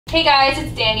Hey guys,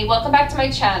 it's Danny. Welcome back to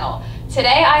my channel.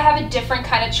 Today I have a different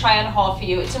kind of try on haul for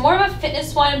you. It's more of a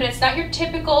fitness one, but it's not your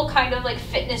typical kind of like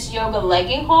fitness yoga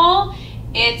legging haul.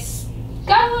 It's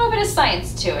got a little bit of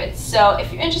science to it. So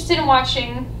if you're interested in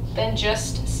watching, then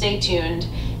just stay tuned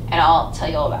and I'll tell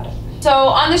you all about it. So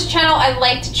on this channel, I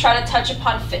like to try to touch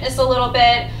upon fitness a little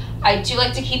bit. I do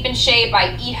like to keep in shape.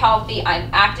 I eat healthy. I'm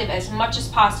active as much as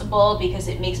possible because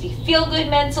it makes me feel good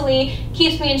mentally,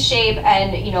 keeps me in shape,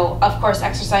 and you know, of course,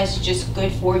 exercise is just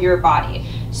good for your body.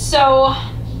 So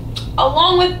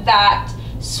along with that,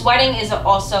 sweating is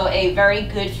also a very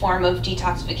good form of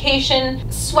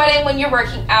detoxification. Sweating when you're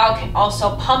working out can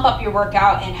also pump up your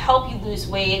workout and help you lose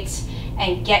weight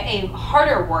and get a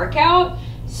harder workout.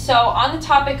 So on the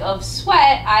topic of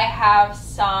sweat, I have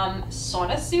some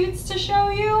sauna suits to show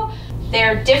you.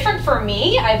 They're different for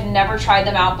me. I've never tried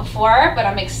them out before, but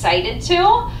I'm excited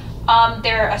to.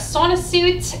 They're a sauna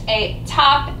suit, a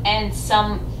top, and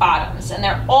some bottoms. And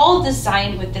they're all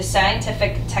designed with the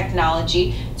scientific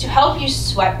technology to help you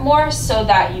sweat more so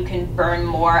that you can burn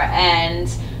more and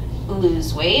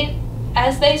lose weight,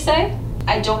 as they say.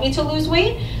 I don't need to lose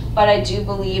weight, but I do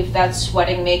believe that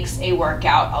sweating makes a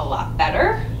workout a lot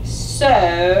better.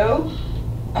 So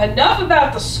enough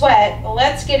about the sweat,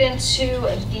 let's get into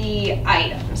the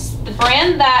items. The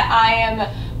brand that I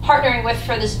am partnering with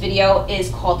for this video is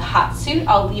called Hotsuit.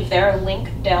 I'll leave their link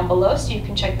down below so you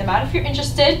can check them out if you're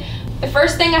interested. The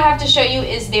first thing I have to show you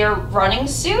is their running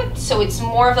suit. So it's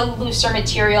more of a looser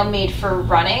material made for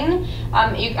running.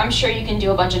 I'm sure you can do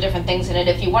a bunch of different things in it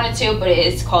if you wanted to, but it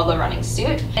is called a running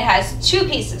suit. It has two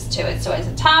pieces to it. So it has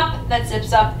a top that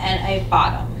zips up and a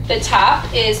bottom. The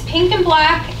top is pink and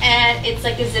black and it's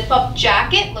like a zip up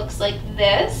jacket, looks like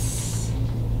this.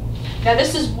 Now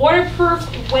this is waterproof,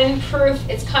 windproof.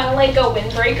 It's kind of like a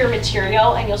windbreaker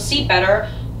material and you'll see better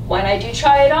when I do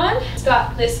try it on. It's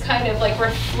got this kind of like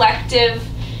reflective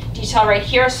detail right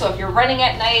here. So if you're running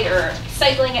at night or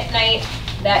cycling at night,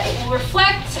 that it will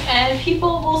reflect and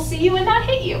people will see you and not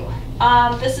hit you.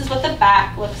 This is what the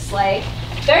back looks like.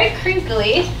 Very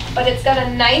crinkly, but it's got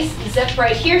a nice zip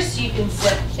right here so you can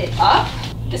zip it up.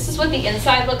 This is what the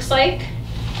inside looks like.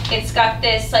 It's got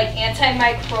this like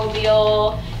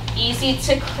antimicrobial, easy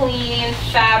to clean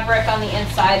fabric on the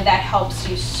inside that helps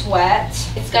you sweat.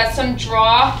 It's got some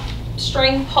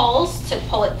drawstring pulls to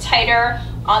pull it tighter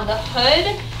on the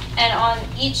hood, and on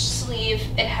each sleeve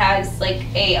it has like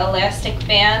a elastic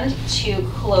band to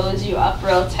close you up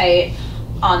real tight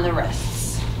on the wrists.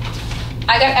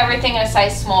 I got everything in a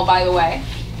size small, by the way.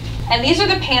 And these are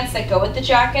the pants that go with the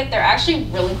jacket. They're actually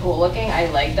really cool looking. I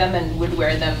like them and would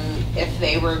wear them if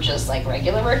they were just like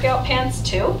regular workout pants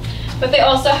too. But they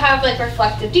also have like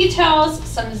reflective details,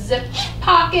 some zip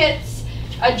pockets,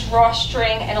 a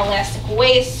drawstring, and elastic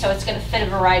waist. So it's gonna fit a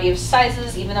variety of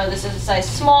sizes. Even though this is a size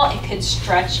small, it could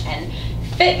stretch and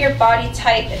fit your body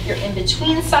type if you're in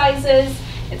between sizes.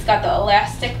 It's got the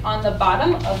elastic on the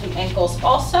bottom of the ankles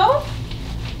also.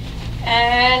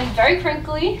 And very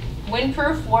crinkly,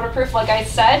 windproof, waterproof, like I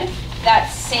said,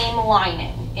 that same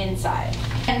lining inside.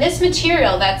 And this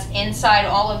material that's inside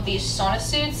all of these sauna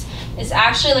suits is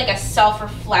actually like a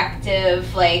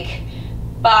self-reflective, like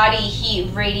body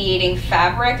heat radiating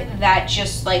fabric that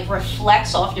just like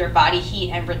reflects off your body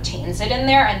heat and retains it in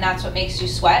there, and that's what makes you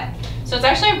sweat. So it's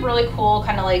actually a really cool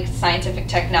kind of like scientific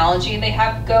technology they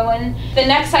have going. The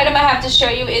next item I have to show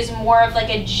you is more of like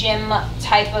a gym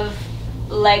type of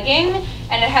legging,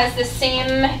 and it has the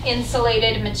same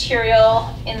insulated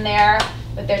material in there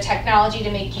with their technology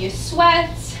to make you sweat.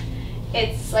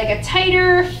 It's like a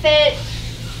tighter fit,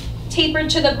 tapered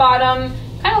to the bottom,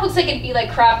 kind of looks like it'd be like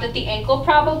cropped at the ankle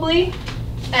probably,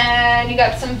 and you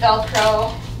got some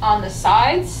Velcro on the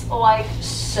sides like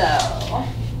so.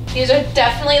 These are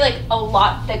definitely like a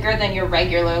lot thicker than your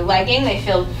regular legging. They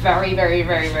feel very, very,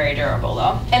 very, very durable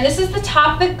though. And this is the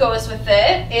top that goes with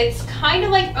it. It's kind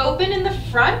of like open in the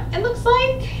front, it looks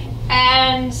like.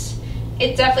 And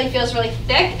it definitely feels really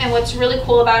thick. And what's really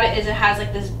cool about it is it has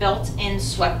like this built-in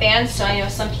sweatband. So I know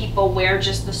some people wear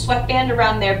just the sweatband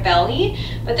around their belly,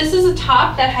 but this is a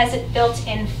top that has it built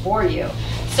in for you.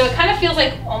 So it kind of feels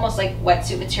like almost like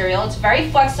wetsuit material. It's very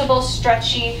flexible,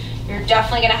 stretchy. You're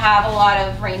definitely gonna have a lot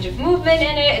of range of movement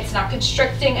in it. It's not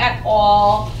constricting at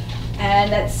all. And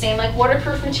that same like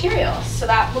waterproof material. So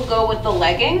that will go with the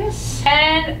leggings.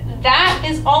 And that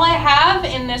is all I have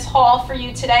in this haul for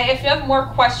you today. If you have more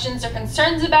questions or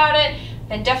concerns about it,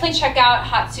 then definitely check out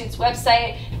Hotsuit's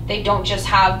website. They don't just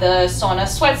have the sauna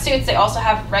sweatsuits, they also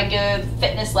have regular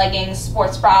fitness leggings,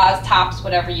 sports bras, tops,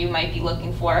 whatever you might be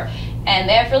looking for. And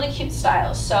they have really cute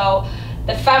styles. So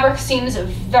The fabric seems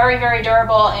very, very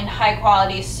durable and high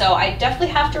quality, so I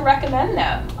definitely have to recommend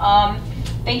them.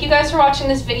 Thank you guys for watching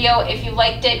this video. If you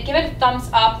liked it, give it a thumbs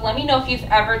up. Let me know if you've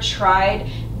ever tried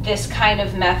this kind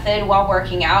of method while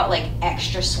working out, like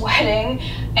extra sweating,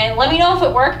 and let me know if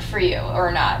it worked for you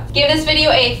or not. Give this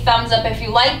video a thumbs up if you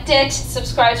liked it.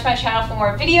 Subscribe to my channel for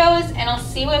more videos, and I'll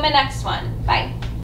see you in my next one. Bye.